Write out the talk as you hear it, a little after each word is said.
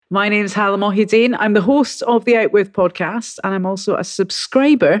My name's Hala Mohideen. I'm the host of the Out With podcast, and I'm also a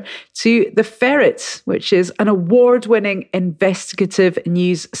subscriber to The Ferret, which is an award-winning investigative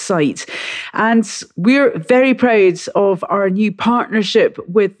news site. And we're very proud of our new partnership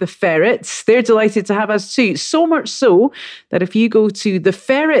with The Ferret. They're delighted to have us too, so much so that if you go to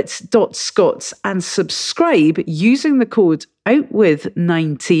theferret.scot and subscribe using the code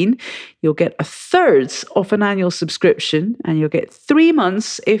OUTWITH19, you'll get a third off an annual subscription, and you'll get 3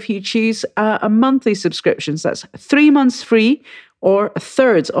 months if you choose a monthly subscription. So that's 3 months free or a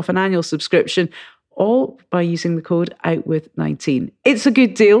third off an annual subscription, all by using the code OUTWITH19. It's a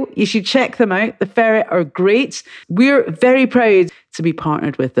good deal. You should check them out. The Ferret are great. We're very proud to be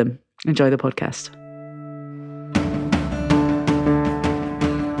partnered with them. Enjoy the podcast.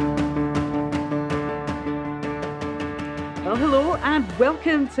 Well, hello and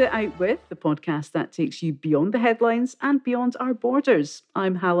welcome to Out With, the podcast that takes you beyond the headlines and beyond our borders.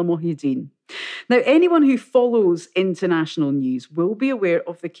 I'm Hala Mohideen. Now, anyone who follows international news will be aware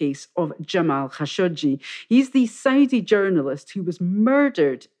of the case of Jamal Khashoggi. He's the Saudi journalist who was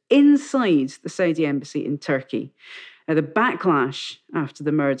murdered inside the Saudi embassy in Turkey. Now, the backlash after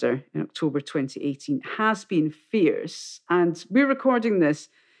the murder in October 2018 has been fierce, and we're recording this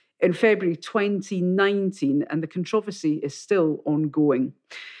in February 2019, and the controversy is still ongoing.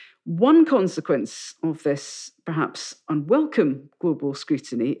 One consequence of this perhaps unwelcome global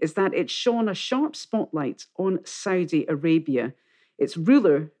scrutiny is that it's shone a sharp spotlight on Saudi Arabia, its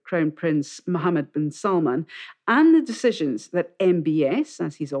ruler, Crown Prince Mohammed bin Salman, and the decisions that MBS,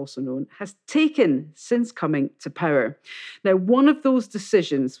 as he's also known, has taken since coming to power. Now, one of those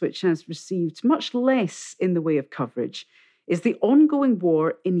decisions which has received much less in the way of coverage is the ongoing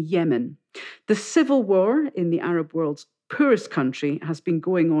war in Yemen. The civil war in the Arab world's poorest country has been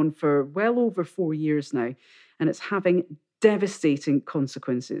going on for well over 4 years now, and it's having devastating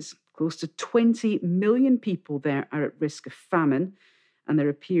consequences. Close to 20 million people there are at risk of famine, and there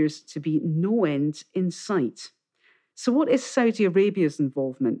appears to be no end in sight. So what is Saudi Arabia's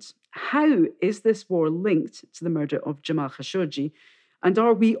involvement? How is this war linked to the murder of Jamal Khashoggi? And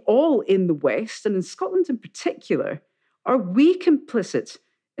are we all in the West, and in Scotland in particular, are we complicit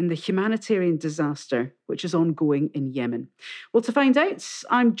in the humanitarian disaster which is ongoing in Yemen? Well, to find out,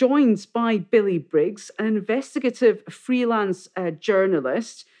 I'm joined by Billy Briggs, an investigative freelance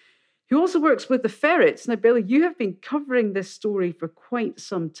journalist who also works with The Ferret. Now, Billy, you have been covering this story for quite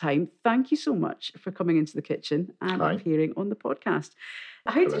some time. Thank you so much for coming into the kitchen and appearing on the podcast.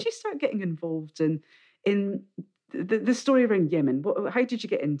 How did you start getting involved in the story around Yemen? How did you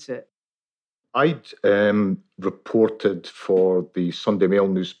get into it? I'd reported for the Sunday Mail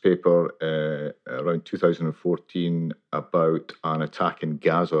newspaper around 2014 about an attack in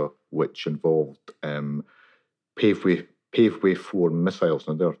Gaza which involved Paveway 4 missiles.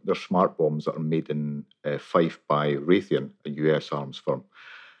 Now, they're smart bombs that are made in Fife by Raytheon, a US arms firm.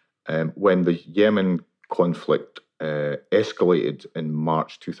 When the Yemen conflict escalated in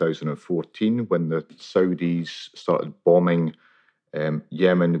March 2014, when the Saudis started bombing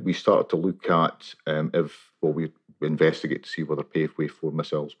Yemen, we started to look at we investigate to see whether Paveway 4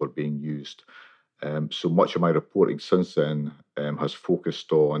 missiles were being used. So much of my reporting since then has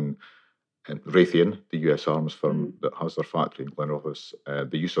focused on Raytheon, the US arms firm that has their factory in Glenrothes,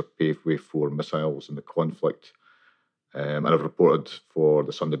 the use of Paveway 4 missiles in the conflict. And I've reported for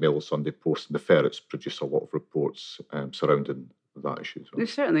the Sunday Mail, the Sunday Post, and The Ferret's produced a lot of reports surrounding that issue. You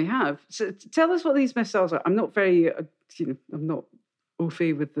certainly have. So tell us what these missiles are. I'm not very, I'm not au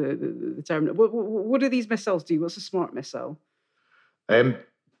fait with the term. What do these missiles do? What's a smart missile?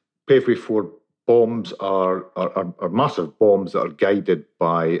 Paveway 4 bombs are massive bombs that are guided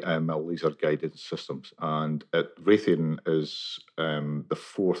by laser-guided systems. And Raytheon is the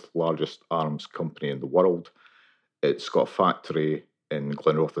fourth largest arms company in the world. It's got a factory in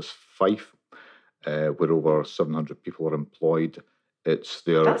Glenrothes, Fife, where over 700 people are employed. That's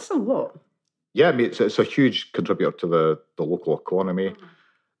a lot. Yeah, I mean, it's a huge contributor to the local economy.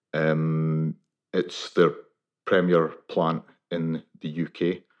 It's their premier plant in the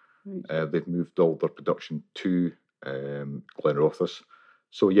UK. They've moved all their production to Glenrothes.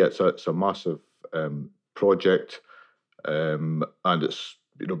 So yeah, it's a massive project, and it's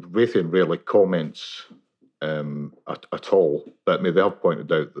Raytheon rarely comments at all. But I mean, they have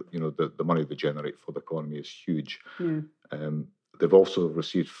pointed out that the money they generate for the economy is huge. Yeah. They've also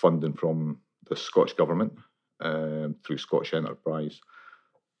received funding from the Scottish Government through Scottish Enterprise,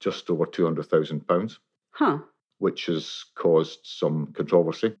 just over £200,000, which has caused some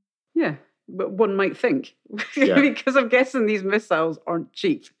controversy. Yeah, but one might think, because I'm guessing these missiles aren't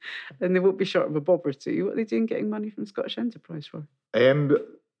cheap and they won't be short of a bob or two. What are they doing getting money from Scottish Enterprise for?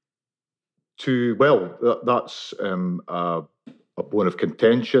 That's a bone of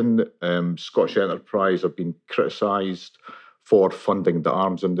contention. Scottish Enterprise have been criticised for funding the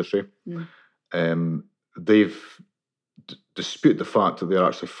arms industry. They've disputed the fact that they're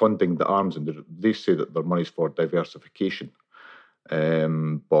actually funding the arms industry. They say that their money's for diversification.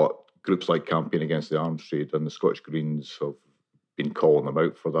 But groups like Campaign Against the Arms Trade and the Scottish Greens have been calling them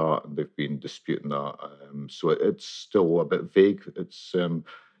out for that, and they've been disputing that. So it's still a bit vague. It's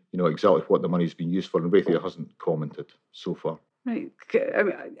exactly what the money's been used for, and Raytheon hasn't commented so far. Right.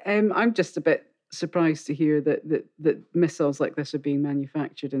 I'm just a bit surprised to hear that missiles like this are being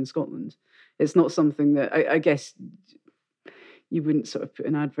manufactured in Scotland. It's not something that I guess you wouldn't sort of put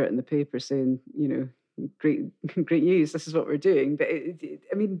an advert in the paper saying, great news, this is what we're doing. But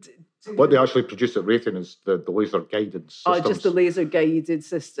what they actually produce at Raytheon is the laser guided systems. Oh, just the laser guided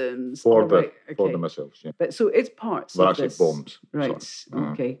systems for the missiles. Yeah. But so it's parts. They're of actually this. bombs. Right. Sorry.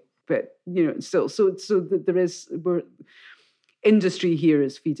 Okay. But still, so there is industry here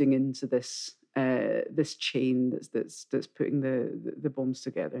is feeding into this this chain that's putting the bombs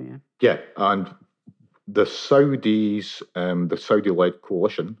together. Yeah. Yeah, and the Saudis, the Saudi-led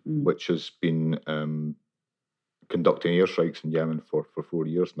coalition, which has been conducting airstrikes in Yemen for 4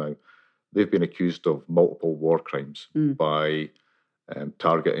 years now, they've been accused of multiple war crimes by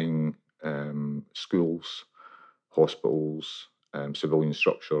targeting schools, hospitals, civilian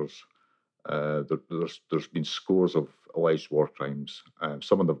structures. There's been scores of alleged war crimes.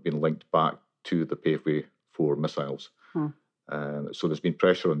 Some of them have been linked back to the Paveway 4 missiles. So there's been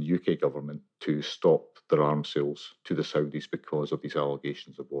pressure on the UK government to stop their arms sales to the Saudis because of these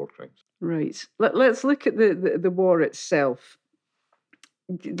allegations of war crimes. Right. Let's look at the war itself.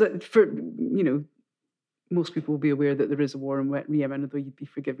 For most people will be aware that there is a war in Yemen, although you'd be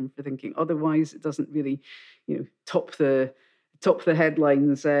forgiven for thinking otherwise. It doesn't really, top the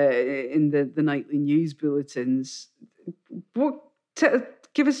headlines in the nightly news bulletins.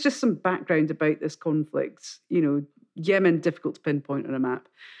 Give us just some background about this conflict. Yemen, difficult to pinpoint on a map.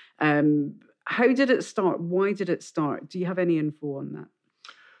 How did it start? Why did it start? Do you have any info on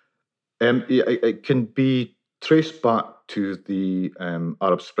that? It can be traced back to the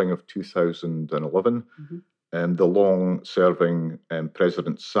Arab Spring of 2011. The long-serving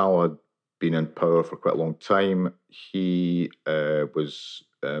President Saleh had been in power for quite a long time. He was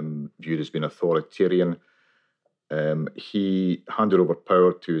viewed as being authoritarian. He handed over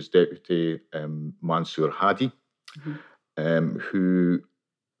power to his deputy, Mansour Hadi, who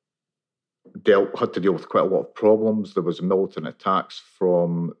had to deal with quite a lot of problems. There was militant attacks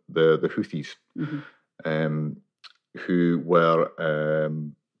from the Houthis, who were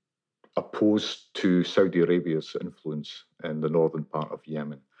opposed to Saudi Arabia's influence in the northern part of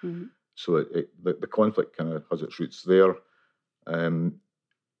Yemen. So the conflict kind of has its roots there.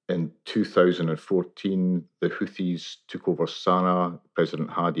 In 2014, the Houthis took over Sana'a. President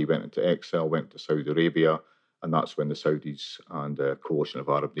Hadi went into exile, went to Saudi Arabia, and that's when the Saudis and a coalition of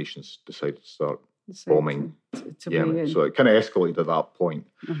Arab nations decided to start bombing Yemen. So it kind of escalated at that point.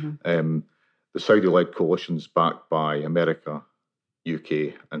 The Saudi-led coalition's backed by America,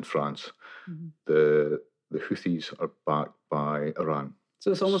 UK, and France. The Houthis are backed by Iran. So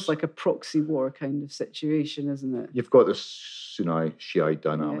it's almost like a proxy war kind of situation, isn't it? You've got this Sunni-Shiite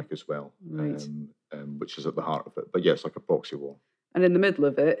dynamic as well, right. Which is at the heart of it. But yeah, it's like a proxy war. And in the middle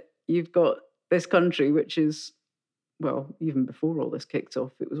of it, you've got this country, which is, well, even before all this kicked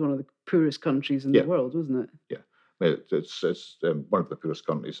off, it was one of the poorest countries in the world, wasn't it? Yeah, it's one of the poorest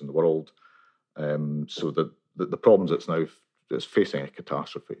countries in the world. So the problems it's facing a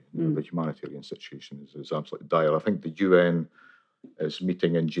catastrophe. The humanitarian situation is absolutely dire. I think the UN is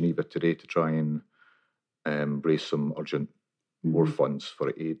meeting in Geneva today to try and raise some urgent more funds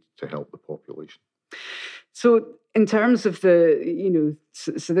for aid to help the population. So in terms of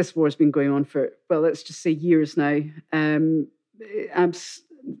so this war has been going on for, well, let's just say years now.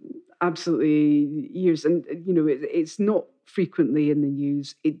 Absolutely years. And, it's not frequently in the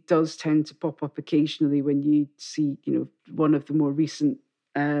news. It does tend to pop up occasionally when you see, one of the more recent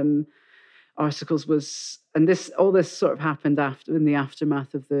articles was, and all this sort of happened in the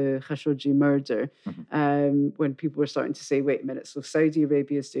aftermath of the Khashoggi murder, when people were starting to say, wait a minute, so Saudi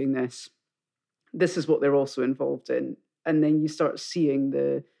Arabia is doing this. This is what they're also involved in. And then you start seeing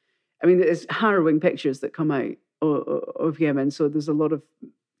there's harrowing pictures that come out of Yemen. So there's a lot of,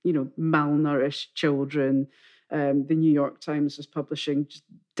 malnourished children. The New York Times was publishing just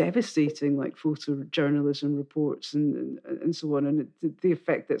devastating, photojournalism reports and so on. And the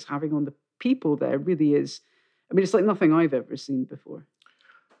effect that's having on the people there really is, it's like nothing I've ever seen before.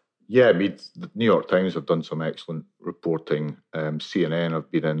 Yeah, the New York Times have done some excellent reporting. CNN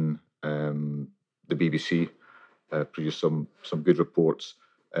have been in The BBC produced some good reports.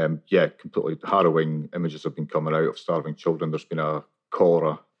 Completely harrowing images have been coming out of starving children. There's been a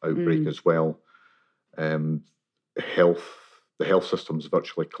cholera outbreak as well. The health system's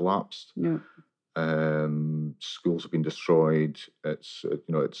virtually collapsed. Yeah. Schools have been destroyed. It's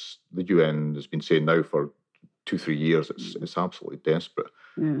the UN has been saying now for 2-3 years it's absolutely desperate.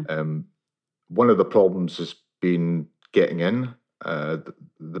 Yeah. One of the problems has been getting in.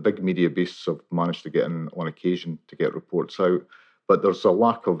 The big media beasts have managed to get in on occasion to get reports out, but there's a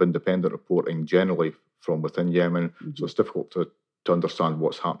lack of independent reporting generally from within Yemen, so it's difficult to understand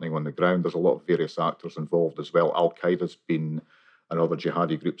what's happening on the ground. There's a lot of various actors involved as well. Al-Qaeda's been, and other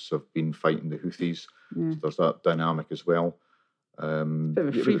jihadi groups have been fighting the Houthis. So there's that dynamic as well. Bit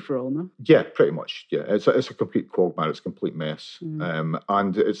of a free-for-all, no? Yeah, pretty much. Yeah, it's a complete quagmire. It's a complete mess.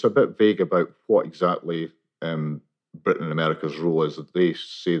 And it's a bit vague about what exactly Britain and America's role is. They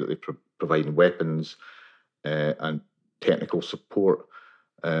say that they provide weapons and technical support,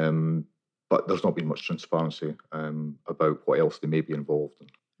 but there's not been much transparency about what else they may be involved in.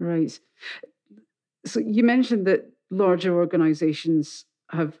 Right. So you mentioned that larger organisations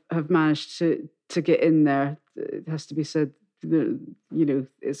have managed to get in there. It has to be said,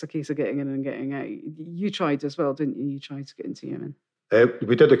 it's a case of getting in and getting out. You tried as well, didn't you? You tried to get into Yemen.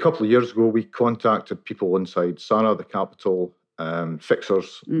 We did a couple of years ago. We contacted people inside Sana'a, the capital,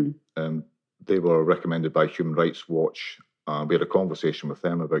 fixers. They were recommended by Human Rights Watch. We had a conversation with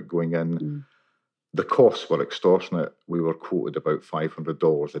them about going in. The costs were extortionate. We were quoted about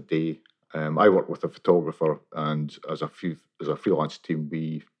 $500 a day. I work with a photographer, and as a freelance team,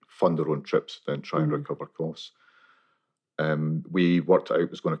 we fund our own trips, then try and recover costs. We worked out it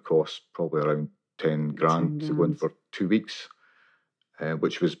was going to cost probably around 10 grand to go in for 2 weeks,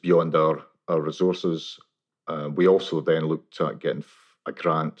 which was beyond our resources. We also then looked at getting a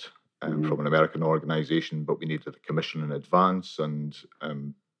grant from an American organisation, but we needed a commission in advance, and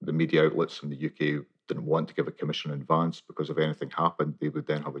the media outlets in the UK didn't want to give a commission in advance because if anything happened, they would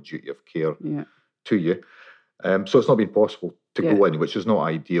then have a duty of care to you. So it's not been possible to go in, which is not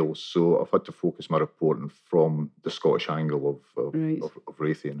ideal. So I've had to focus my reporting from the Scottish angle of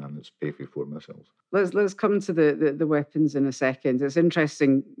Raytheon and its Pay-4 missiles. Let's come to the weapons in a second. It's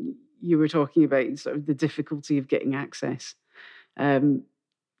interesting. You were talking about sort of the difficulty of getting access. I've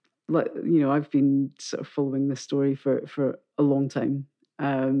been sort of following this story for a long time.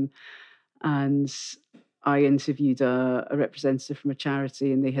 And I interviewed a representative from a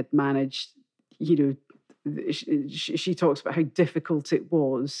charity, and they had managed, she talks about how difficult it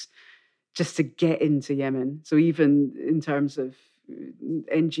was just to get into Yemen. So even in terms of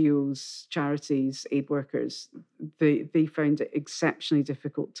NGOs, charities, aid workers, they found it exceptionally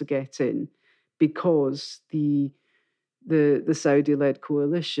difficult to get in because the Saudi-led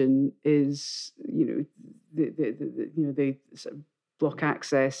coalition is, they sort of block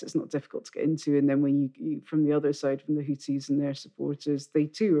access. It's not difficult to get into. And then when you from the other side, from the Houthis and their supporters, they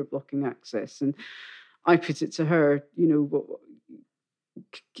too are blocking access. And I put it to her,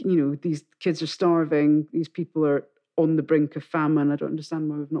 these kids are starving. These people are on the brink of famine. I don't understand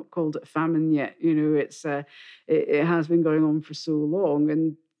why we've not called it famine yet. It has been going on for so long.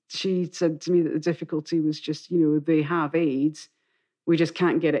 And she said to me that the difficulty was just, they have aid. We just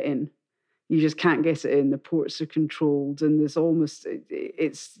can't get it in. You just can't get it in. The ports are controlled, and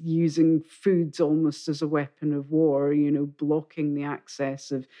it's using food almost as a weapon of war, blocking the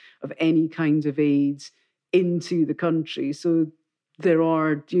access of any kind of aid into the country. So there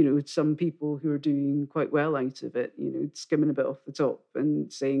are, some people who are doing quite well out of it, skimming a bit off the top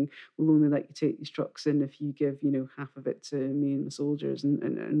and saying, we'll only let you take these trucks in if you give, half of it to me and the soldiers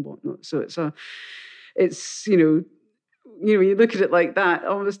and whatnot. So it's when you look at it like that,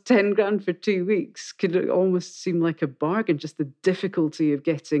 almost 10 grand for 2 weeks could almost seem like a bargain. Just the difficulty of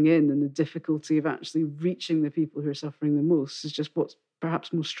getting in and the difficulty of actually reaching the people who are suffering the most is just what's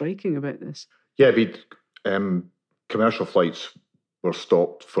perhaps most striking about this. Yeah, commercial flights were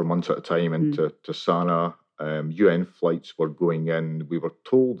stopped for months at a time into Sana'a. UN flights were going in. We were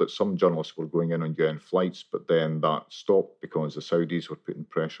told that some journalists were going in on UN flights, but then that stopped because the Saudis were putting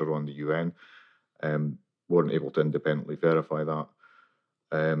pressure on the UN. Weren't able to independently verify that.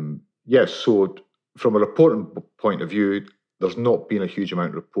 So from a reporting point of view, there's not been a huge amount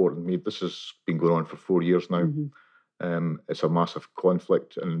of reporting made. This has been going on for 4 years now. It's a massive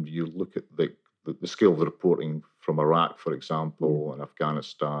conflict, and you look at the scale of the reporting from Iraq, for example, and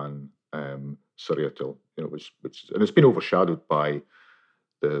Afghanistan, Syria, which and it's been overshadowed by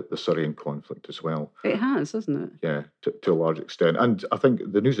the Syrian conflict as well. It has, hasn't it? Yeah, to a large extent. And I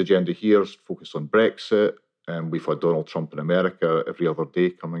think the news agenda here is focused on Brexit, We've had Donald Trump in America every other day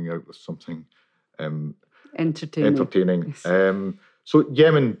coming out with something entertaining. Yes. So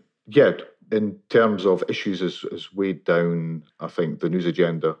Yemen, in terms of issues, is weighed down, I think, the news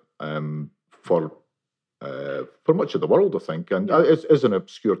agenda for much of the world, I think. And it is an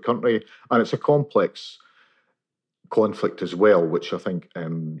obscure country, and it's a complex conflict as well, which I think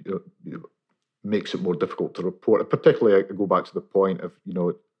makes it more difficult to report. Particularly, I go back to the point of,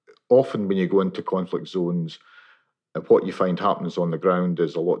 often when you go into conflict zones, what you find happens on the ground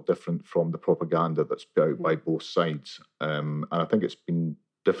is a lot different from the propaganda that's put out by both sides. And I think it's been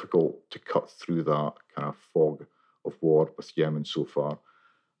difficult to cut through that kind of fog of war with Yemen so far.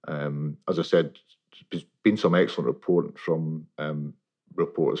 As I said, there's been some excellent reporting from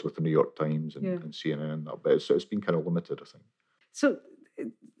reporters with the New York Times and CNN, but it's been kind of limited, I think. So,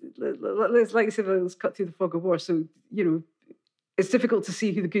 like you said, let's cut through the fog of war. So, it's difficult to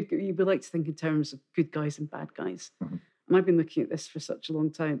see who the good. We like to think in terms of good guys and bad guys. Mm-hmm. And I've been looking at this for such a long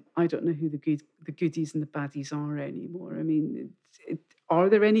time. I don't know who the goodies and the baddies are anymore. I mean, are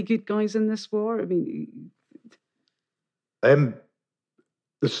there any good guys in this war? I mean,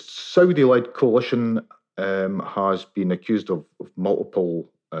 the Saudi-led coalition has been accused of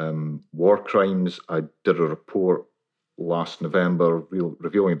multiple war crimes. I did a report last November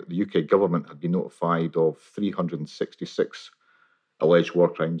revealing that the UK government had been notified of 366 alleged war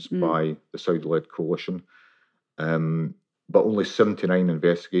crimes by the Saudi-led coalition, but only 79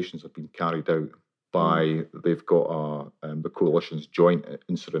 investigations have been carried out by, they've got the coalition's Joint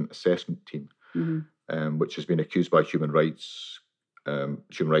Incident Assessment Team, which has been accused by Human Rights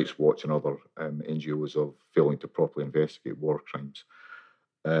Watch and other NGOs of failing to properly investigate war crimes.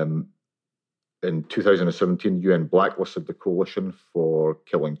 In 2017, the UN blacklisted the coalition for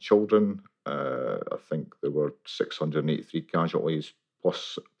killing children. I think there were 683 casualties,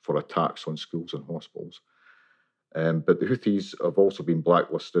 plus for attacks on schools and hospitals. But the Houthis have also been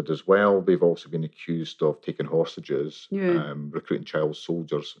blacklisted as well. They've also been accused of taking hostages, recruiting child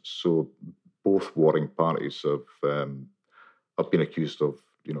soldiers. So both warring parties have been accused of,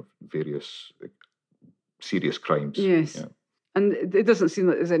 various serious crimes. Yes. Yeah. And it doesn't seem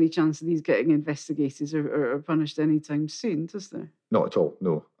like there's any chance of these getting investigated or punished anytime soon, does there? Not at all,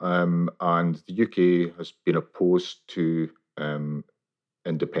 no. And the UK has been opposed to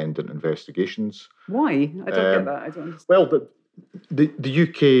independent investigations. Why? I don't get that. I don't understand. Well,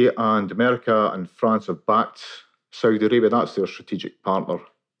 the UK and America and France have backed Saudi Arabia. That's their strategic partner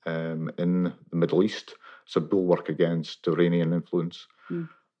in the Middle East. It's a bulwark against Iranian influence.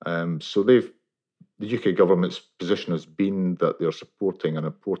 So the UK government's position has been that they're supporting an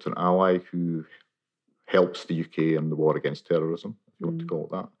important ally who helps the UK in the war against terrorism, if you want to call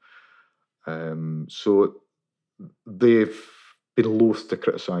it that. So they've been loath to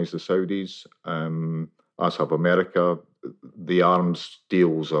criticise the Saudis, as have America. The arms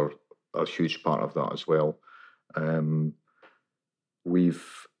deals are a huge part of that as well.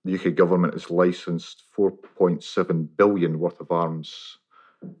 The UK government has licensed 4.7 billion worth of arms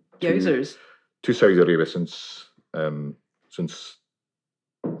to Saudi Arabia since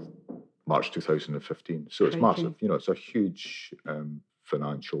March 2015. So it's massive. It's a huge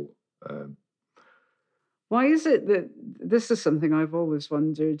financial. Why is it that this is something I've always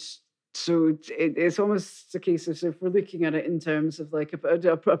wondered? So it's almost a case of, so if we're looking at it in terms of like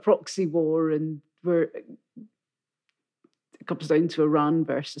a proxy war, and it comes down to Iran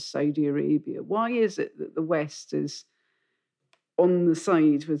versus Saudi Arabia. Why is it that the West is on the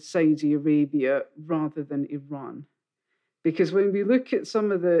side with Saudi Arabia rather than Iran? Because when we look at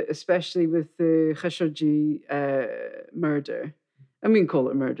some of especially with the Khashoggi murder, and we can call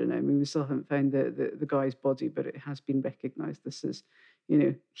it murder now. I mean, we still haven't found the guy's body, but it has been recognised. This is,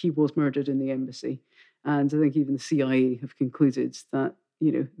 he was murdered in the embassy. And I think even the CIA have concluded that,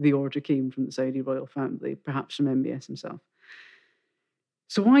 the order came from the Saudi royal family, perhaps from MBS himself.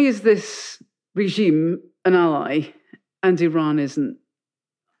 So why is this regime an ally and Iran isn't?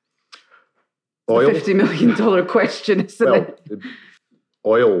 Oil. The $50 million question, isn't it?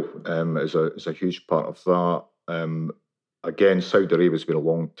 Oil is a huge part of that. Again, Saudi Arabia has been a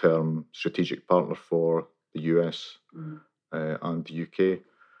long-term strategic partner for the US and the UK.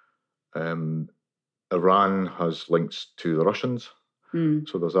 Iran has links to the Russians,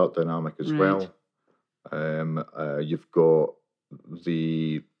 so there's that dynamic as well. You've got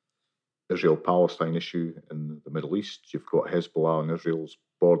the Israel-Palestine issue in the Middle East. You've got Hezbollah on Israel's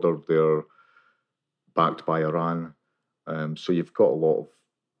border. They're backed by Iran. So you've got a lot of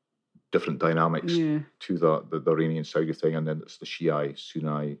different dynamics to the Iranian-Saudi thing, and then it's the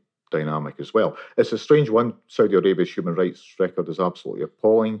Shia-Sunni dynamic as well. It's a strange one. Saudi Arabia's human rights record is absolutely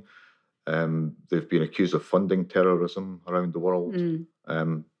appalling. They've been accused of funding terrorism around the world.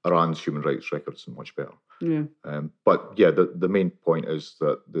 Iran's human rights record isn't much better. Yeah. But yeah, the main point is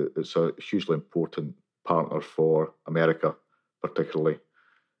that it's a hugely important partner for America, particularly.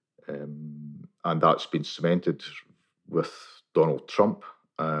 And that's been cemented with Donald Trump.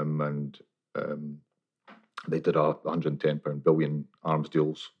 And they did a £110 billion arms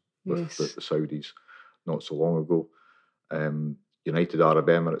deals with the Saudis not so long ago. United Arab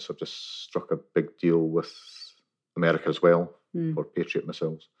Emirates have just struck a big deal with America as well for Patriot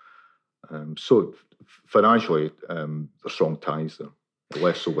missiles. So financially, there's strong ties there,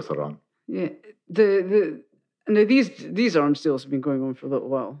 less so with Iran. Yeah, now these arms deals have been going on for a little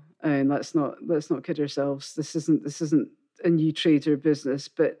while, and let's not kid ourselves. This isn't a new trade or business,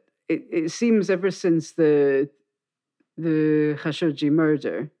 but it seems ever since the Khashoggi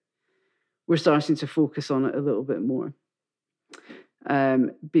murder, we're starting to focus on it a little bit more.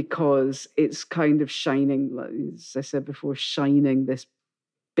 Because it's kind of shining, as I said before, shining this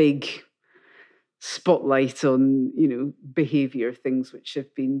big spotlight on, behaviour, things which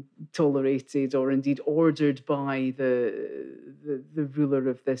have been tolerated or indeed ordered by the ruler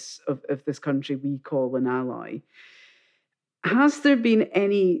of this country we call an ally. Has there been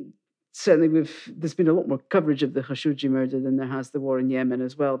any? Certainly, there's been a lot more coverage of the Khashoggi murder than there has the war in Yemen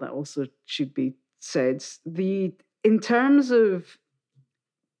as well. That also should be said. In terms of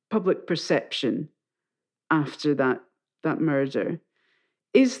public perception after that murder,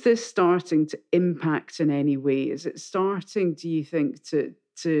 is this starting to impact in any way? Is it starting, do you think,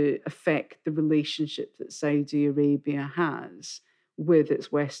 to affect the relationship that Saudi Arabia has with its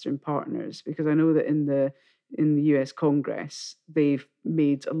Western partners? Because I know that in the US Congress, they've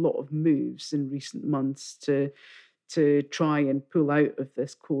made a lot of moves in recent months to try and pull out of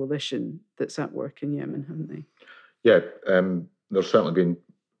this coalition that's at work in Yemen, haven't they? Yeah, there's certainly been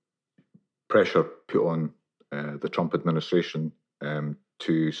pressure put on the Trump administration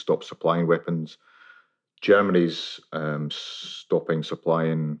to stop supplying weapons. Germany's stopping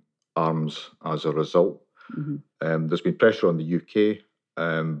supplying arms as a result. There's been pressure on the UK,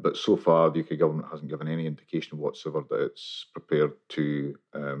 but so far the UK government hasn't given any indication whatsoever that it's prepared to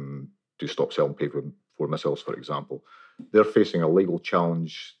stop selling Patriot missiles, for example. They're facing a legal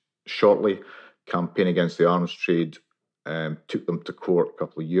challenge shortly. Campaign Against the Arms Trade took them to court a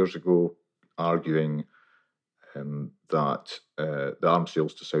couple of years ago, arguing that the arms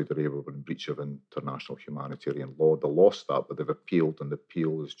sales to Saudi Arabia were in breach of international humanitarian law. They lost that, but they've appealed, and the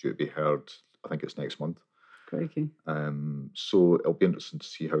appeal is due to be heard, I think it's next month. Crikey. So it'll be interesting to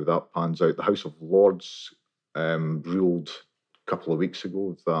see how that pans out. The House of Lords ruled a couple of weeks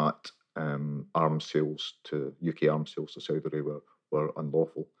ago that UK arms sales to Saudi Arabia were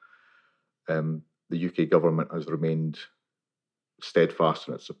unlawful. The UK government has remained steadfast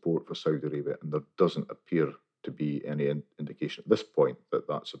in its support for Saudi Arabia, and there doesn't appear to be any indication at this point that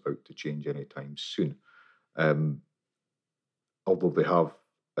that's about to change anytime soon. Although they have,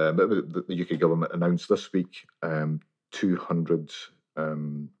 the UK government announced this week £200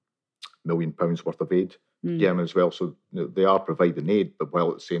 million worth of aid to Yemen as well. So they are providing aid, but while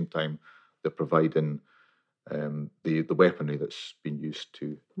at the same time they're providing the weaponry that's been used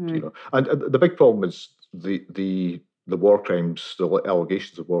to, And the big problem is the war crimes, the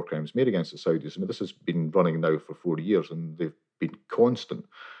allegations of war crimes made against the Saudis. I mean, this has been running now for 40 years, and they've been constant.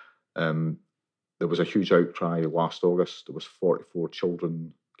 There was a huge outcry last August. There was 44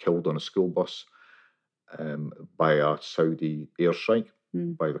 children killed on a school bus by a Saudi airstrike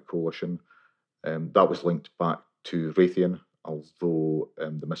by the coalition. That was linked back to Raytheon, although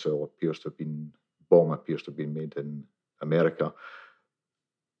the bomb appears to have been made in America.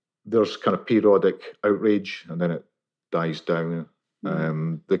 There's kind of periodic outrage, and then it dies down.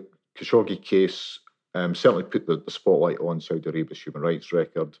 The Khashoggi case certainly put the spotlight on Saudi Arabia's human rights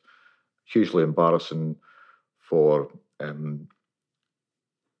record. Hugely embarrassing for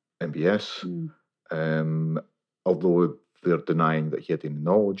MBS, although they're denying that he had any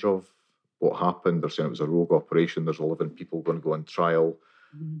knowledge of what happened. They're saying it was a rogue operation. There's 11 people going to go on trial.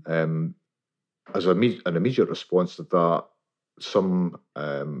 As an immediate response to that, some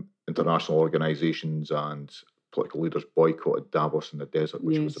international organisations and political leaders boycotted Davos in the desert,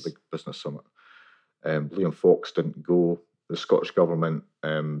 which was a big business summit. Liam Fox didn't go. The Scottish government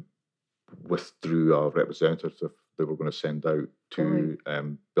withdrew a representative they were going to send out to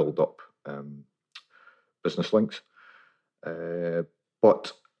build up business links.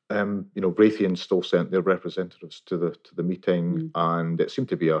 But Raytheon still sent their representatives to the meeting, and it seemed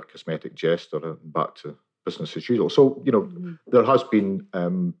to be a cosmetic gesture and back to business as usual. So, there has been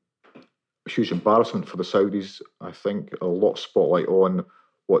a huge embarrassment for the Saudis, I think, a lot of spotlight on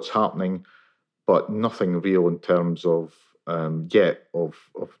what's happening, but nothing real in terms of yet of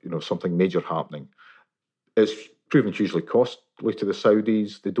something major happening. It's proven hugely costly to the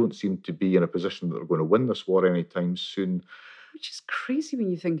Saudis. They don't seem to be in a position that they're going to win this war anytime soon. Which is crazy when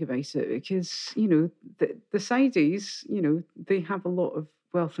you think about it, because, the Saudis, they have a lot of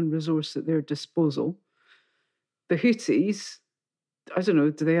wealth and resource at their disposal. The Houthis, I don't know,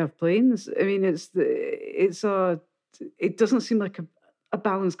 do they have planes? I mean, it doesn't seem like a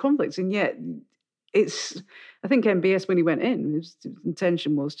balanced conflict, and yet I think MBS, when he went in, his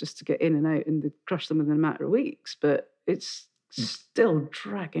intention was just to get in and out and crush them within a matter of weeks, but it's still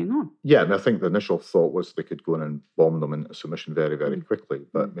dragging on. Yeah, and I think the initial thought was they could go in and bomb them into submission very, very quickly,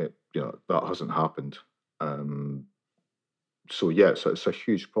 but that hasn't happened. So yeah, it's a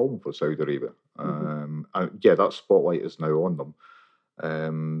huge problem for Saudi Arabia, and yeah, that spotlight is now on them.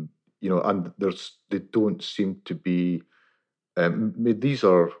 And they don't seem to be. These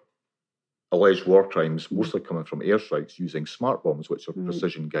are alleged war crimes, mostly coming from airstrikes using smart bombs, which are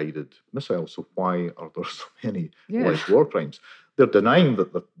precision-guided missiles. So why are there so many alleged war crimes? They're denying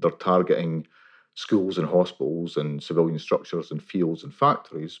that they're targeting schools and hospitals and civilian structures and fields and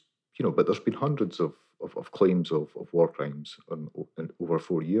factories, but there's been hundreds of claims of war crimes in over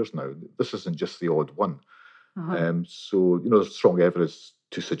 4 years now. This isn't just the odd one. So, there's strong evidence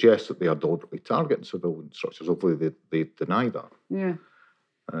to suggest that they are deliberately targeting civilian structures, although they deny that. Yeah.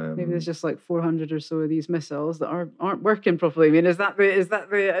 Maybe there's just like 400 or so of these missiles that aren't working properly. I mean, is that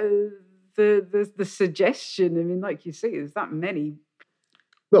the suggestion? I mean, like you say, is that many?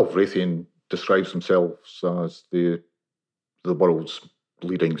 Well, Raytheon describes themselves as the world's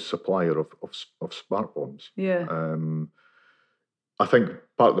leading supplier of smart bombs. Yeah. I think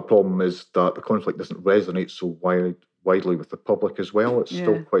part of the problem is that the conflict doesn't resonate so widely with the public as well. It's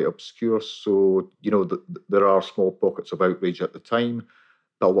still quite obscure. So, there are small pockets of outrage at the time.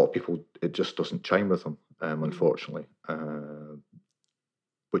 But a lot of people, it just doesn't chime with them, unfortunately,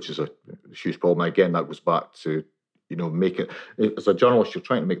 which is a huge problem. Again, that goes back to, make it, as a journalist, you're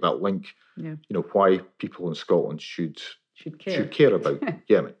trying to make that link, why people in Scotland should care about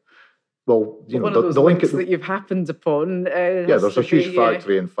Yemen. Well, one of those the links that you've happened upon. There's a huge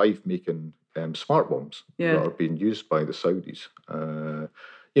factory in Fife making smart bombs that are being used by the Saudis. And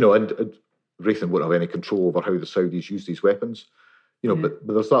Raytheon won't have any control over how the Saudis use these weapons. But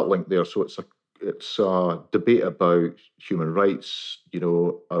there's that link there. So it's a debate about human rights,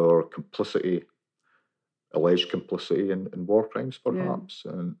 our alleged complicity in war crimes, perhaps,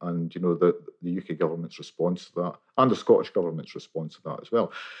 and the UK government's response to that, and the Scottish government's response to that as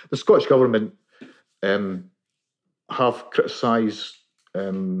well. The Scottish government have criticised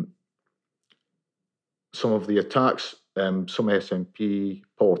some of the attacks. Some SNP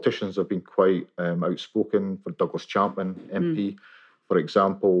politicians have been quite outspoken. For Douglas Chapman, MP, for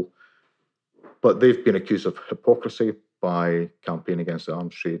example, but they've been accused of hypocrisy by Campaign Against the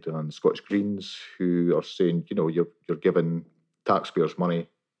Arms Trade and the Scottish Greens, who are saying, you're giving taxpayers' money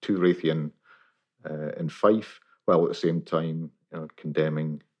to Raytheon in Fife, while at the same time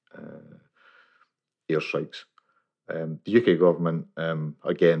condemning airstrikes. The UK government,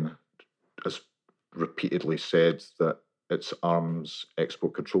 again, has repeatedly said that its arms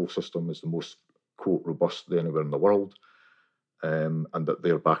export control system is the most, quote, robust anywhere in the world. And that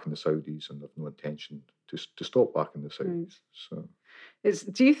they're backing the Saudis and have no intention to stop backing the Saudis. Right.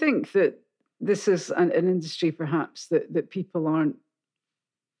 So, do you think that this is an industry perhaps that people aren't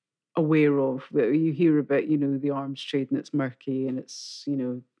aware of? You hear about, the arms trade, and it's murky, and it's,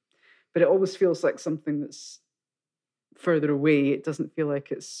 but it always feels like something that's further away. It doesn't feel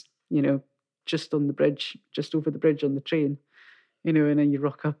like it's, just on the bridge, just over the bridge on the train, and then you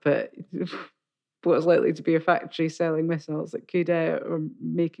rock up at what is likely to be a factory selling missiles that could, or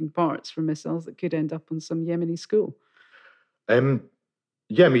making parts for missiles that could end up on some Yemeni school. The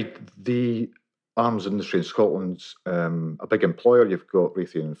arms industry in Scotland's a big employer. You've got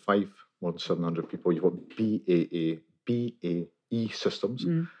Raytheon in Fife, more than 700 people. You've got BAE Systems,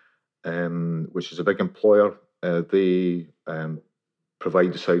 which is a big employer. They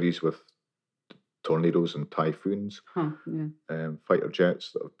provide the Saudis with tornadoes and typhoons, fighter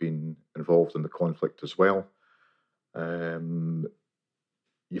jets that have been involved in the conflict as well.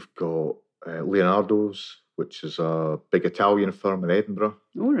 You've got Leonardo's, which is a big Italian firm in Edinburgh.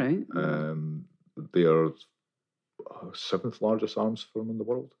 All right. They are seventh largest arms firm in the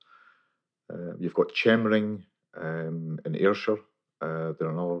world. You've got Chemring in Ayrshire. They're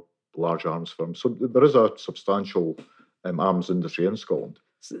another large arms firm. So there is a substantial arms industry in Scotland.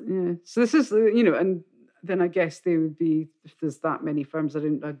 So this is, and then I guess they would be, if there's that many firms, I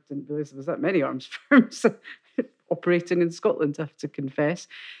didn't realise there was that many arms firms operating in Scotland, I have to confess.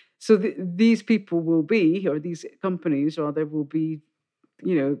 So these people will be, or these companies rather, will be,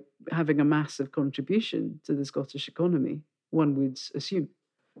 having a massive contribution to the Scottish economy, one would assume.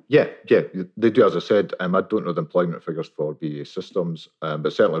 Yeah, they do. As I said, I don't know the employment figures for BAE Systems,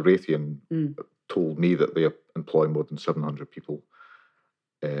 but certainly Raytheon told me that they employ more than 700 people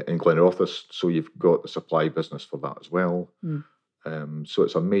in Glenrothes. So you've got the supply business for that as well. So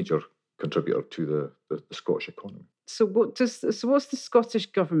it's a major contributor to the Scottish economy. So what's the Scottish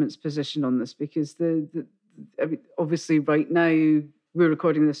government's position on this? Because obviously right now, we're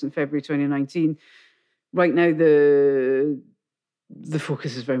recording this in February 2019. Right now, the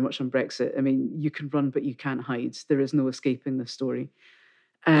focus is very much on Brexit. I mean, you can run, but you can't hide. There is no escaping this story.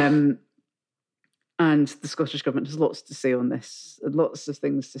 And the Scottish government has lots to say on this, lots of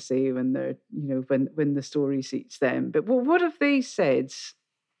things to say when they're, when the story suits them. But what have they said?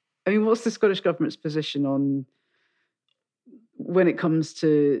 I mean, what's the Scottish government's position on when it comes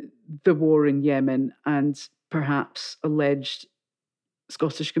to the war in Yemen and perhaps alleged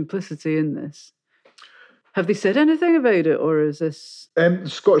Scottish complicity in this? Have they said anything about it, or is this... The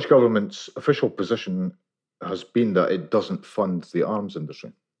Scottish government's official position has been that it doesn't fund the arms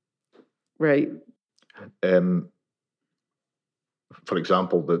industry. Right. For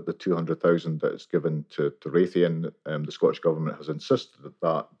example, the 200,000 that is given to Raytheon, the Scottish government has insisted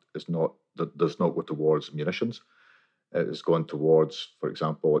that does not go towards munitions. It has gone towards, for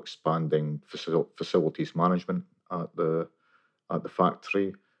example, expanding facilities management at the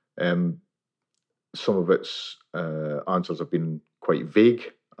factory. Some of its answers have been quite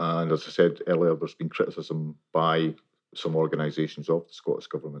vague, and as I said earlier, there's been criticism by some organisations of the Scottish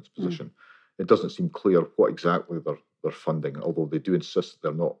government's position. It doesn't seem clear what exactly they're funding, although they do insist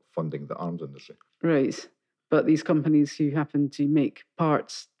they're not funding the arms industry. Right, but these companies who happen to make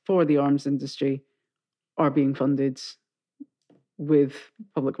parts for the arms industry are being funded with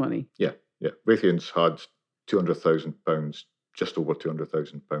public money. Yeah. Raytheon's had £200,000, just over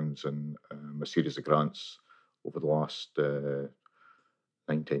 £200,000 in a series of grants over the last 9-10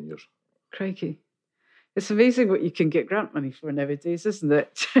 years. Crikey. It's amazing what you can get grant money for nowadays, isn't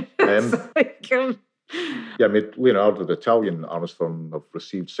it? Leonardo, the Italian arms firm, have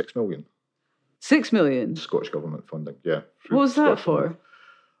received £6 million. £6 million? Scottish government funding, yeah. What was that for?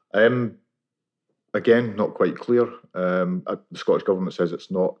 Again, not quite clear. The Scottish government says it's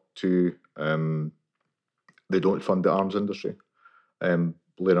not to... they don't fund the arms industry.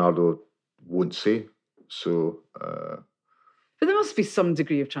 Leonardo won't say. So... But there must be some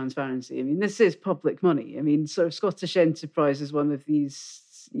degree of transparency. I mean, this is public money. I mean, sort of Scottish Enterprise is one of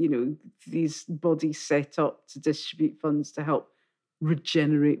these, these bodies set up to distribute funds to help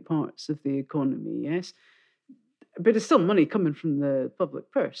regenerate parts of the economy, yes? But it's still money coming from the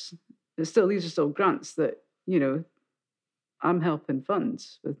public purse. These are still grants that, I'm helping fund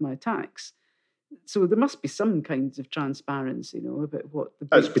with my tax. So there must be some kinds of transparency, about what the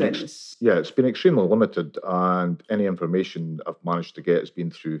breakdown is. It's been extremely limited, and any information I've managed to get has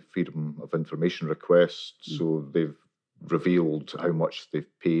been through freedom of information requests. So they've revealed how much they've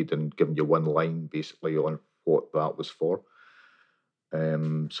paid and given you one line, basically, on what that was for.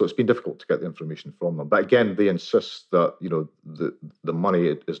 So it's been difficult to get the information from them. But again, they insist that, the money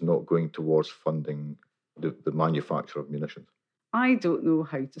is not going towards funding the manufacture of munitions. I don't know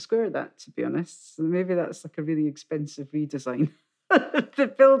how to square that, to be honest. So maybe that's like a really expensive redesign of the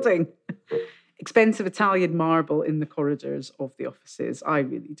building. Expensive Italian marble in the corridors of the offices. I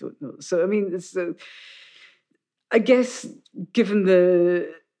really don't know. So, I mean, I guess given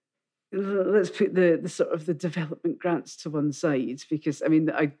let's put the sort of the development grants to one side, because, I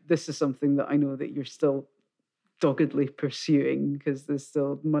mean, this is something that I know that you're still doggedly pursuing, because there's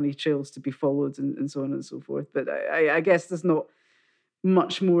still money trails to be followed and so on and so forth. But I guess there's not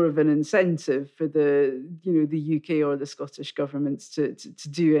much more of an incentive for the UK or the Scottish governments to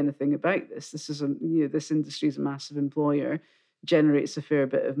do anything about this. This is this industry is a massive employer, generates a fair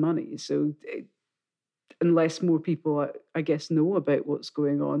bit of money. So unless more people, I guess, know about what's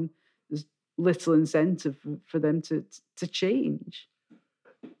going on, there's little incentive for them to change.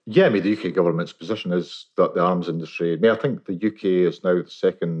 Yeah, I mean, the UK government's position is that the arms industry... I think the UK is now the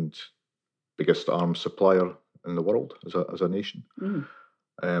second biggest arms supplier in the world as a nation.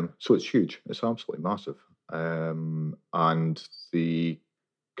 So it's huge. It's absolutely massive. And the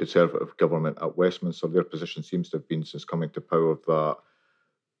Conservative government at Westminster, their position seems to have been, since coming to power, that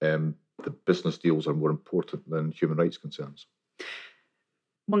the business deals are more important than human rights concerns.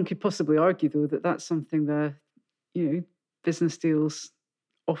 One could possibly argue, though, that that's something that, business deals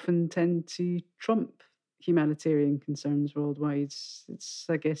often tend to trump humanitarian concerns worldwide. It's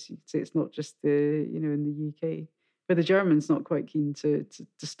I guess you could say it's not just in the UK. were the Germans not quite keen to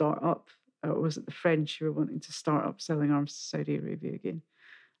start up? Or was it the French who were wanting to start up selling arms to Saudi Arabia again?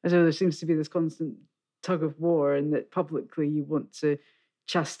 I know there seems to be this constant tug of war, and that publicly you want to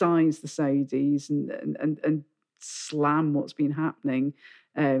chastise the Saudis and slam what's been happening,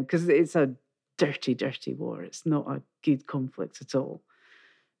 because it's a dirty, dirty war. It's not a good conflict at all.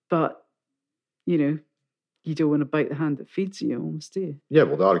 But, you don't want to bite the hand that feeds you, almost, do you? Yeah,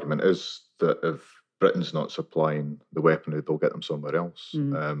 well, the argument is that if Britain's not supplying the weaponry, they'll get them somewhere else.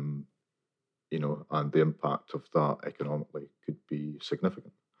 And the impact of that economically could be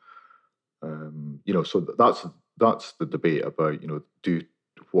significant. So that's the debate about,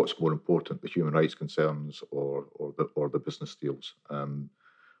 what's more important, the human rights concerns or the business deals.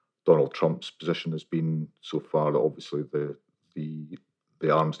 Donald Trump's position has been so far that obviously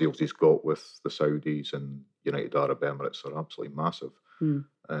the arms deals he's got with the Saudis and United Arab Emirates are absolutely massive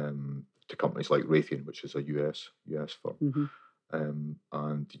to companies like Raytheon, which is a US firm.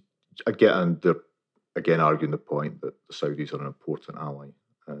 And they're again arguing the point that the Saudis are an important ally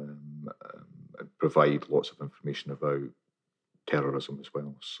and provide lots of information about terrorism as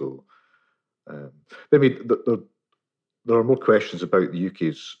well. So, there are more questions about the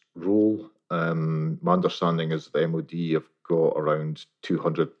UK's role. My understanding is that the MOD have got around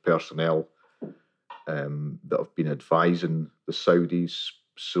 200 personnel that have been advising the Saudis.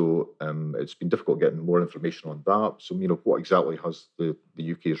 So it's been difficult getting more information on that. So, what exactly has the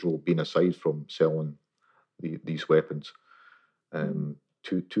UK's role been aside from selling these weapons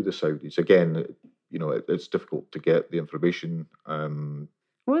to the Saudis? Again, it's difficult to get the information.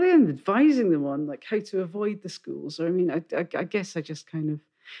 What are they advising them on, like how to avoid the schools? Or I guess I just kind of,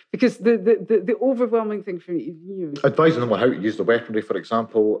 because the overwhelming thing for me, advising them on how to use the weaponry, for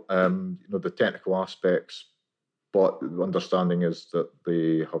example, the technical aspects. But the understanding is that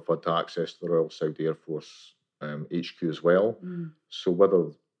they have had access to the Royal Saudi Air Force HQ as well. So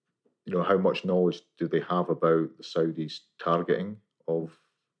whether, how much knowledge do they have about the Saudis' targeting of,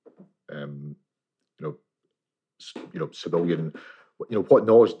 civilian, what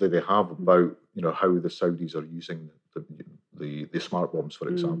knowledge do they have about, how the Saudis are using the smart bombs, for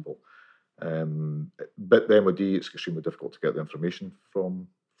example. But the MOD, it's extremely difficult to get the information from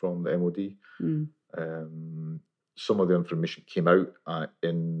the MOD. Some of the information came out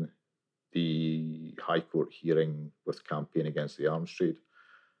in the High Court hearing with Campaign Against the Arms Trade.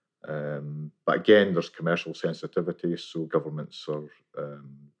 But again, there's commercial sensitivity, so governments are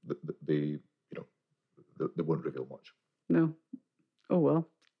they won't reveal much. No. Oh well.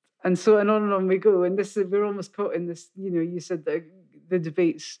 And so and on we go. And we're almost caught in this. You said that the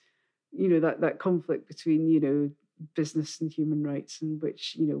debates, that conflict between business and human rights, and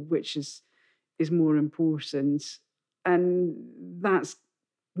which is more important, and that's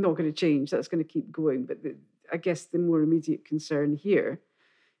not going to change. That's going to keep going. But I guess the more immediate concern here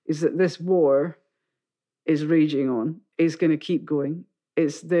is that this war is raging on, is going to keep going.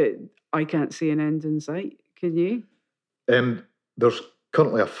 It's that I can't see an end in sight. Can you? There's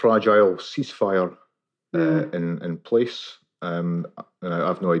currently a fragile ceasefire in place. And I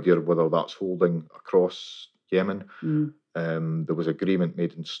have no idea whether that's holding across Yemen. There was agreement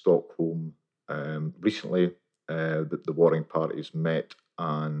made in Stockholm recently that the warring parties met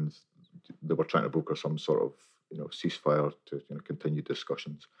and they were trying to broker some sort of ceasefire to continue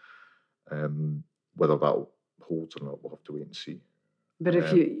discussions. Whether that holds or not, we'll have to wait and see. But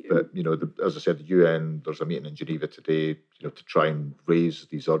if as I said, the UN, there's a meeting in Geneva today, to try and raise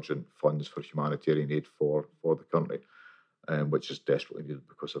these urgent funds for humanitarian aid for the country, which is desperately needed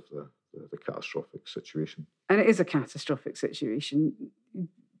because of the catastrophic situation. And it is a catastrophic situation.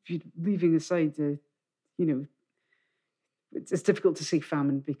 Leaving aside it's difficult to see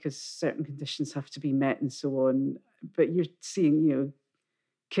famine because certain conditions have to be met and so on. But you're seeing,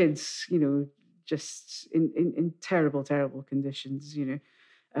 kids, just in terrible, terrible conditions.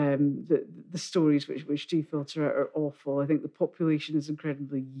 The stories which do filter out are awful. I think the population is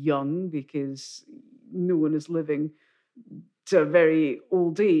incredibly young because no one is living to a very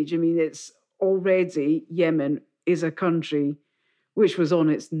old age. It's already, Yemen is a country which was on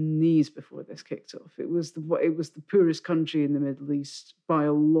its knees before this kicked off. It was the poorest country in the Middle East by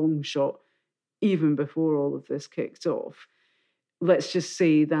a long shot, even before all of this kicked off. Let's just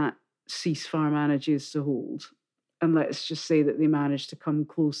say that ceasefire manages to hold, and let's just say that they managed to come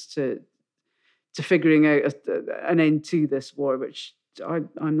close to figuring out an end to this war, which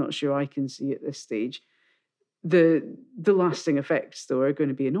I'm not sure I can see at this stage. The lasting effects, though, are going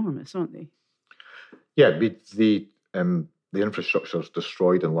to be enormous, aren't they? Yeah, the infrastructure is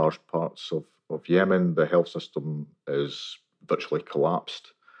destroyed in large parts of Yemen. The health system is virtually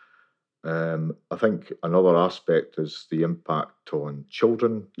collapsed. I think another aspect is the impact on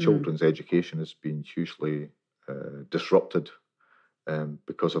children. Children's education has been hugely disrupted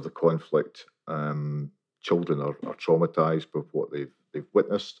because of the conflict. Children are traumatized with what they've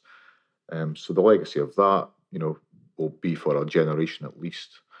witnessed. So the legacy of that, will be for a generation at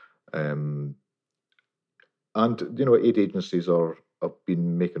least. And aid agencies have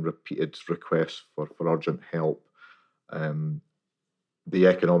been making repeated requests for urgent help. The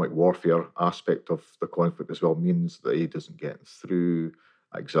economic warfare aspect of the conflict as well means that aid isn't getting through,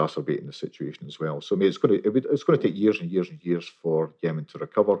 exacerbating the situation as well. So I mean, it's going to take years and years and years for Yemen to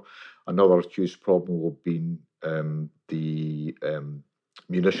recover. Another huge problem will be the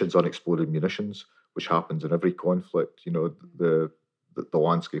munitions, unexploded munitions, which happens in every conflict. The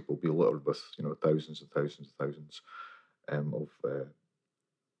landscape will be littered with thousands and thousands and thousands of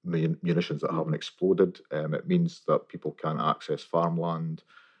munitions that haven't exploded. It means that people can't access farmland.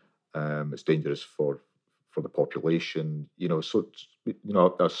 It's dangerous for the population. So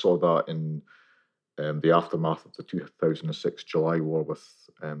I saw that in the aftermath of the 2006 July war with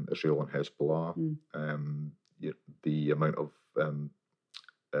Israel and Hezbollah. The amount of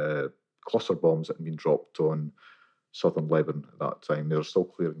cluster bombs that had been dropped on southern Lebanon at that time, they're still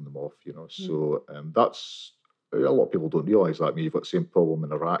clearing them off. So that's, a lot of people don't realise that. I mean, you've got the same problem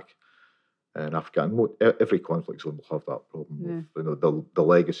in Iraq and Afghanistan. Every conflict zone will have that problem. Of, the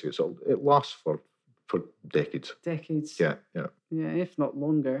legacy. It lasts for decades. Decades. Yeah, if not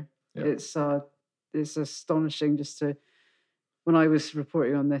longer. Yeah. It's astonishing when I was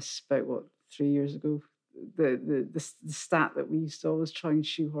reporting on this about 3 years ago. The stat that we used to always try and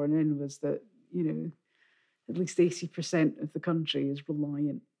shoehorn in was that at least 80% of the country is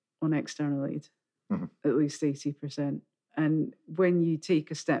reliant on external aid. Mm-hmm. At least 80%. And when you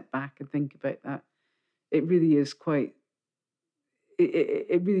take a step back and think about that, it really is quite.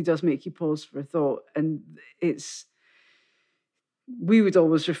 It really does make you pause for a thought, and we would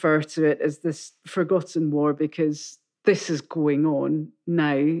always refer to it as this forgotten war because this is going on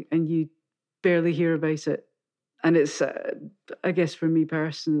now, and you barely hear about it. And it's, I guess, for me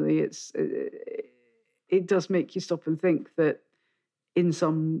personally, it does make you stop and think that in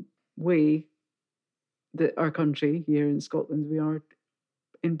some way that our country here in Scotland, we are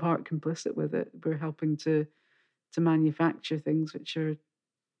in part complicit with it. We're helping to manufacture things which are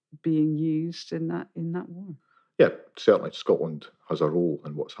being used in that war. Yeah, certainly Scotland has a role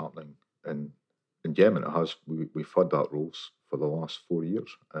in what's happening in Yemen. It has. We've had that role for the last 4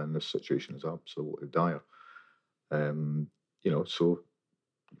 years, and this situation is absolutely dire. So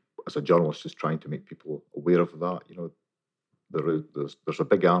as a journalist, just trying to make people aware of that. There's a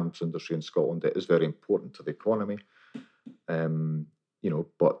big arms industry in Scotland. It is very important to the economy.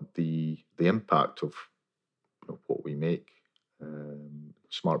 But the impact of what we make,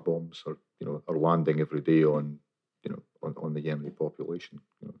 smart bombs are landing every day on the Yemeni population.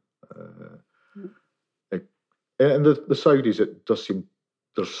 And the Saudis, it does seem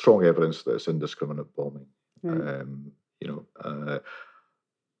there's strong evidence that it's indiscriminate bombing. Right.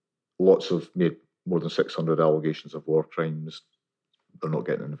 Lots have made more than 600 allegations of war crimes. They're not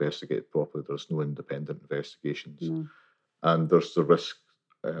getting investigated properly. There's no independent investigations. No. And there's the risk,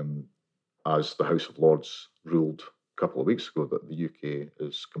 as the House of Lords ruled a couple of weeks ago, that the UK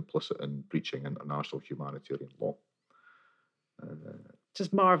is complicit in breaching international humanitarian law.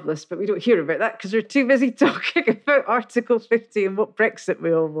 Just marvellous, but we don't hear about that because we're too busy talking about Article 50 and what Brexit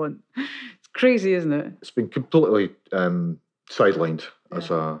we all want. It's crazy, isn't it? It's been completely sidelined as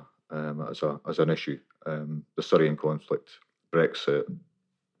an issue. The Syrian conflict, Brexit,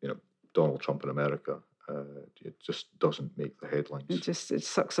 Donald Trump in America. It just doesn't make the headlines. It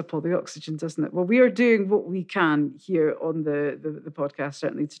sucks up all the oxygen, doesn't it? Well, we are doing what we can here on the podcast,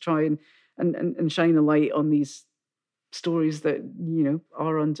 certainly, to try and shine a light on these stories that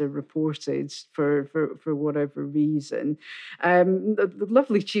are underreported for whatever reason. The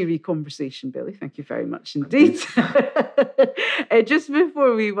lovely cheery conversation, Billy. Thank you very much indeed. Just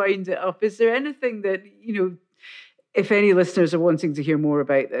before we wind it up, is there anything that if any listeners are wanting to hear more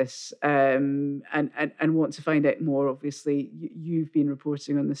about this and want to find out more, obviously you've been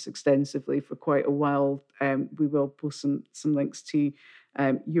reporting on this extensively for quite a while. We will post some links to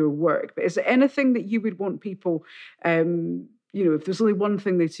your work. But is there anything that you would want people, if there's only one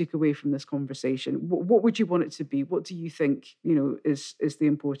thing they took away from this conversation, what would you want it to be? What do you think, is the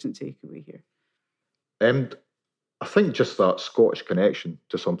important takeaway here? I think just that Scottish connection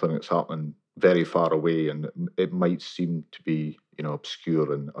to something that's happening very far away, and it might seem to be,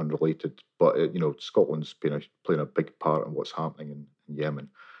 obscure and unrelated, but Scotland's playing a big part in what's happening in Yemen.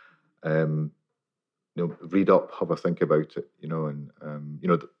 Read up, have a think about it, and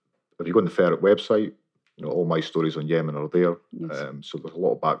if you go on the Ferret website, all my stories on Yemen are there. Yes. So there's a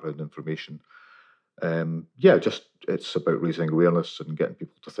lot of background information. Just it's about raising awareness and getting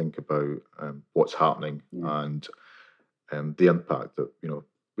people to think about what's happening and the impact that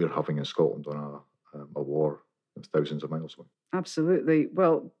we're having in Scotland on a war thousands of miles away. Absolutely.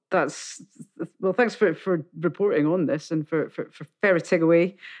 Well, thanks for reporting on this and for ferreting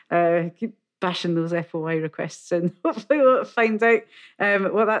away. Keep bashing those FOI requests in. Hopefully we'll find out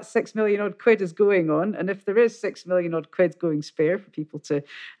what that 6 million odd quid is going on. And if there is 6 million odd quid going spare for people to,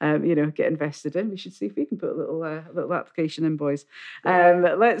 get invested in, we should see if we can put a little application in, boys.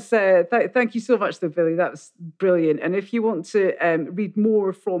 Thank you so much, though, Billy. That was brilliant. And if you want to read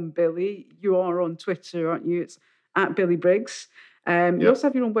more from Billy, you are on Twitter, aren't you? It's at Billy Briggs. You also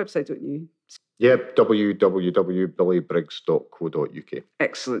have your own website, don't you? Yep, www.billybriggs.co.uk.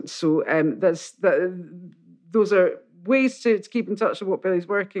 Excellent. So those are ways to keep in touch with what Billy's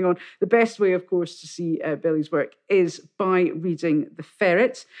working on. The best way, of course, to see Billy's work is by reading The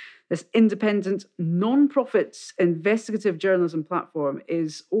Ferret. This independent, non-profit investigative journalism platform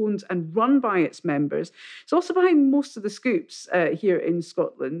is owned and run by its members. It's also behind most of the scoops here in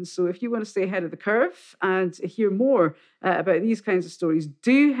Scotland. So if you want to stay ahead of the curve and hear more about these kinds of stories,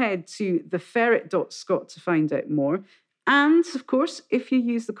 do head to theferret.scot to find out more. And, of course, if you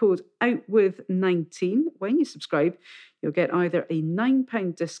use the code OUTWITH19 when you subscribe, you'll get either a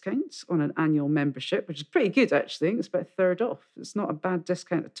 £9 discount on an annual membership, which is pretty good, actually. It's about a third off. It's not a bad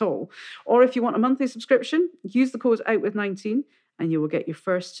discount at all. Or if you want a monthly subscription, use the code OUTWITH19 and you will get your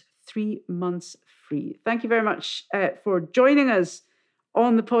first 3 months free. Thank you very much for joining us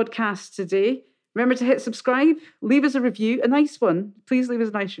on the podcast today. Remember to hit subscribe, leave us a review, a nice one. Please leave us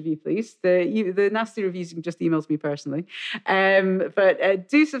a nice review, please. The nasty reviews, you can just email me personally. But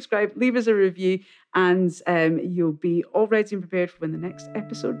do subscribe, leave us a review, and you'll be all ready and prepared for when the next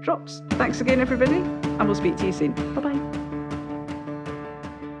episode drops. Thanks again, everybody, and we'll speak to you soon. Bye-bye.